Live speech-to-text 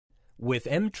With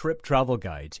mTrip travel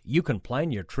guides, you can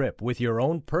plan your trip with your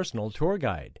own personal tour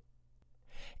guide.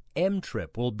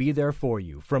 mTrip will be there for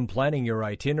you, from planning your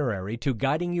itinerary to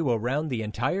guiding you around the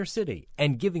entire city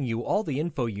and giving you all the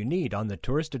info you need on the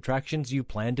tourist attractions you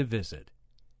plan to visit.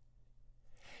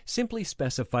 Simply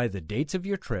specify the dates of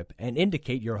your trip and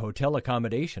indicate your hotel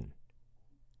accommodation.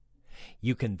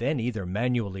 You can then either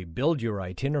manually build your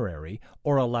itinerary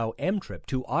or allow mTrip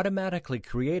to automatically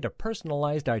create a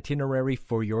personalized itinerary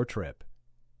for your trip.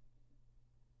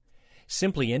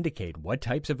 Simply indicate what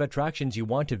types of attractions you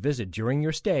want to visit during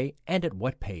your stay and at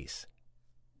what pace.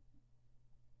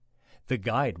 The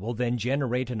guide will then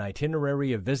generate an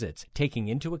itinerary of visits taking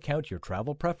into account your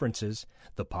travel preferences,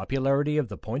 the popularity of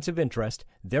the points of interest,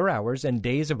 their hours and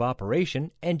days of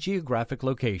operation, and geographic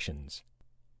locations.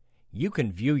 You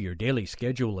can view your daily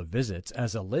schedule of visits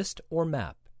as a list or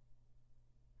map.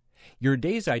 Your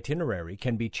day's itinerary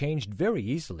can be changed very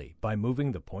easily by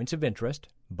moving the points of interest,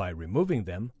 by removing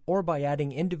them, or by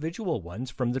adding individual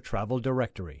ones from the travel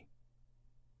directory.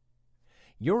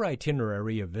 Your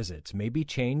itinerary of visits may be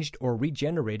changed or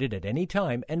regenerated at any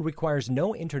time and requires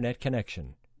no internet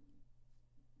connection.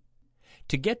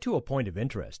 To get to a point of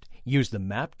interest, use the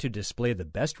map to display the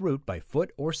best route by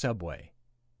foot or subway.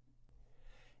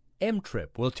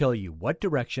 mTrip will tell you what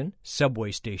direction, subway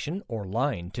station, or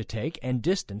line to take and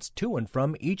distance to and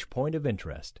from each point of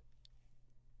interest.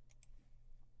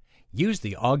 Use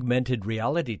the augmented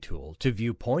reality tool to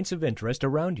view points of interest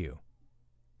around you.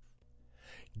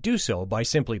 Do so by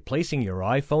simply placing your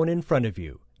iPhone in front of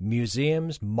you.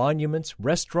 Museums, monuments,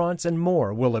 restaurants, and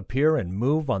more will appear and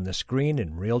move on the screen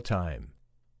in real time.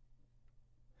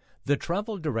 The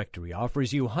travel directory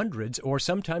offers you hundreds or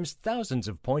sometimes thousands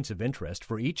of points of interest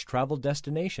for each travel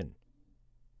destination.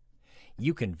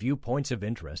 You can view points of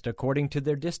interest according to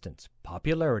their distance,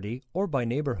 popularity, or by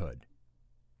neighborhood.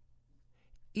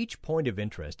 Each point of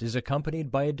interest is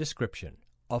accompanied by a description,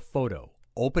 a photo,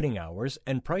 opening hours,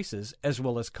 and prices, as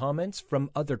well as comments from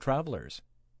other travelers.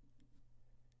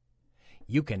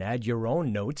 You can add your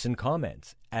own notes and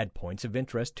comments, add points of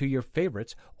interest to your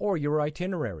favorites or your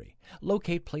itinerary,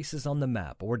 locate places on the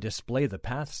map, or display the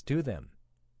paths to them.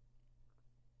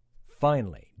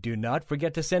 Finally, do not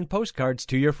forget to send postcards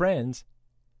to your friends.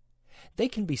 They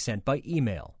can be sent by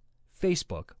email,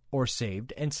 Facebook, or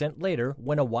saved and sent later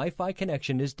when a Wi-Fi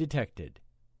connection is detected.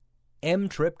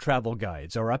 mTrip travel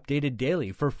guides are updated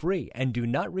daily for free and do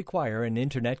not require an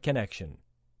internet connection.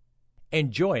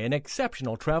 Enjoy an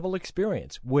exceptional travel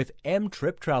experience with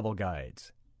mTrip travel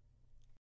guides.